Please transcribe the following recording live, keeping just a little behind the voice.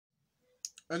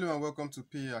Hello and welcome to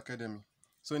PA Academy.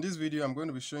 So in this video, I'm going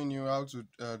to be showing you how to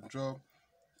draw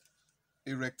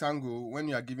a rectangle when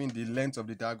you are given the length of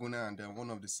the diagonal and then one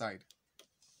of the side.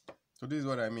 So this is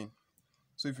what I mean.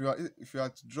 So if you are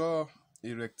to draw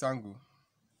a rectangle,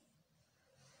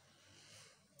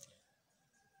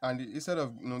 and instead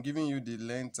of giving you the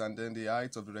length and then the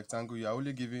height of the rectangle, you are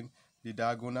only giving the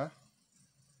diagonal,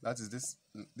 that is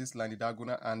this line, the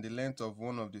diagonal, and the length of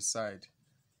one of the side.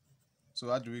 So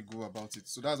how do we go about it?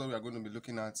 So that's what we are going to be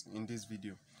looking at in this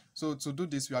video. So to do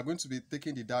this, we are going to be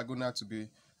taking the diagonal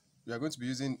we are going to be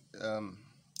using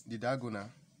the diagonal.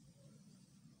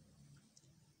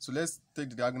 So let's take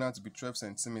the diagonal to be 12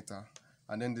 centimeter,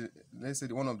 and then let's say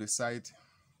one of the side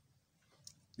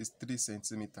is 3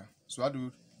 centimeter. So how do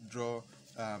we draw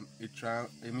a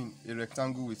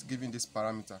rectangle with giving this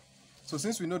parameter? So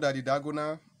since we know that the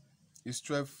diagonal is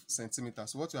 12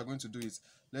 centimeters, so what we are going to do is,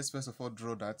 let's first of all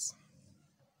draw that.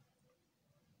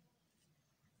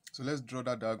 So let's draw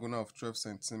that diagonal of 12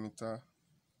 centimeter.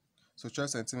 So 12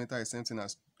 centimeter is same thing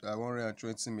as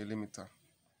 120 millimeter.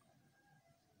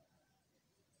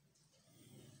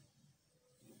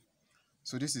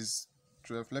 So this is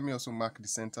 12. Let me also mark the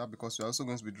center because we're also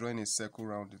going to be drawing a circle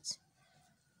around it.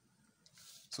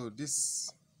 So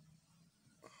this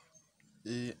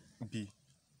AB.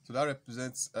 So that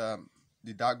represents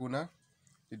the diagonal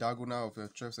of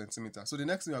 12 centimeters. So the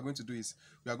next thing we are going to do is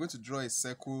we are going to draw a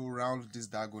circle around this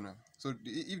diagonal. So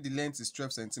if the length is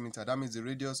 12 centimeters, that means the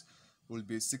radius will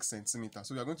be 6 centimeters.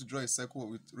 So we are going to draw a circle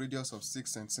with radius of 6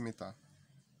 centimeters.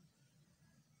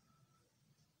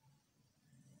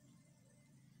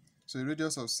 So a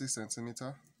radius of 6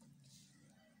 centimeters.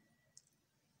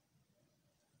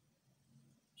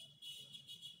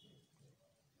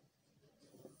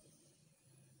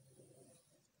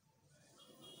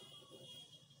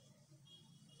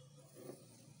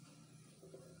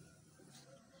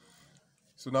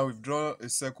 So now we've drawn a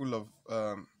circle of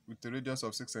with a radius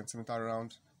of 6 centimeters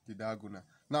around the diagonal.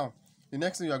 Now the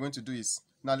next thing we are going to do is,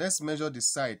 now let's measure the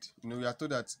side. We are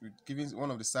told that giving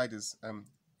one of the side is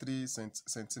 3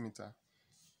 centimeters.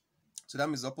 So that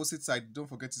means the opposite side, don't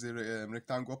forget, is a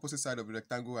rectangle. Opposite side of the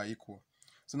rectangle are equal.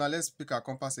 So now let's pick our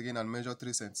compass again and measure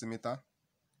 3 centimeters.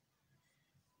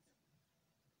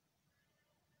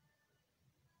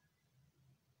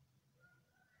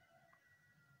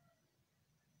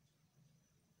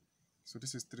 So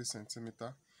this is 3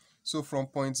 centimeters. So from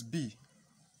point B,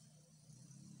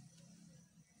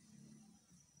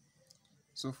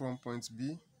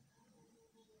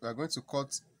 we are going to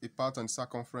cut a part on the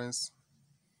circumference.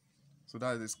 So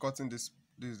that is cutting this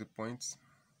is the point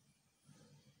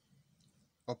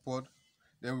upward.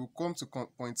 Then we'll come to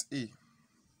point A.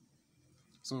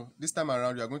 So this time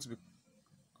around, we are going to be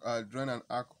drawing an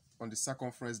arc on the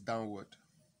circumference downward.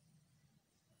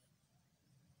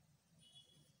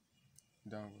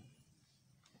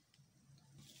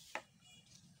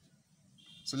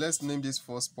 So let's name this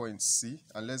first point C,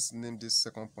 and let's name this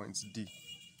second point D.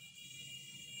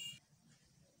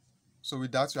 So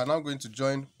with that, we are now going to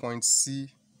join point C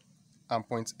and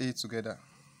point A together.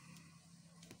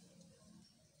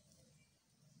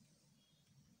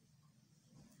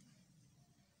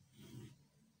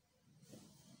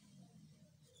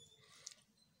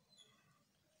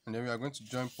 And then we are going to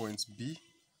join point B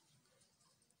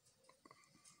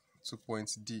to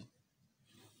point D.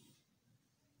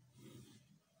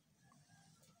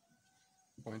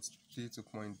 Point D to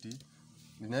point D.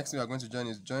 The next thing we are going to join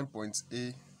is join point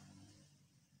A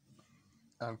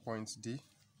and point D,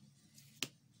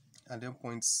 and then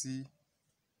point C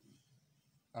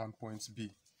and point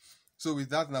B. So with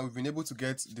that, now we've been able to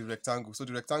get the rectangle. So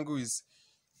the rectangle is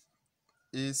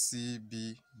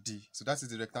ACBD. So that is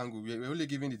the rectangle. We're only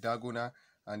giving the diagonal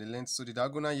and the length. So the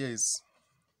diagonal here is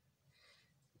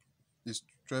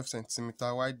 12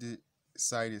 centimeters, while the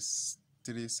side is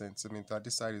 3 centimeters.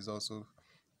 This side is also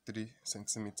 3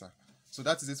 centimeters. So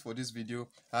that is it for this video.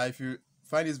 If you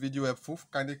find this video helpful,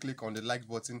 kindly click on the like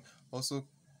button. Also,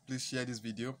 please share this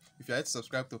video. If you are yet to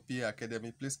subscribe to PA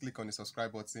Academy, please click on the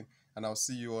subscribe button, and I'll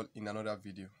see you all in another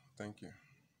video. Thank you.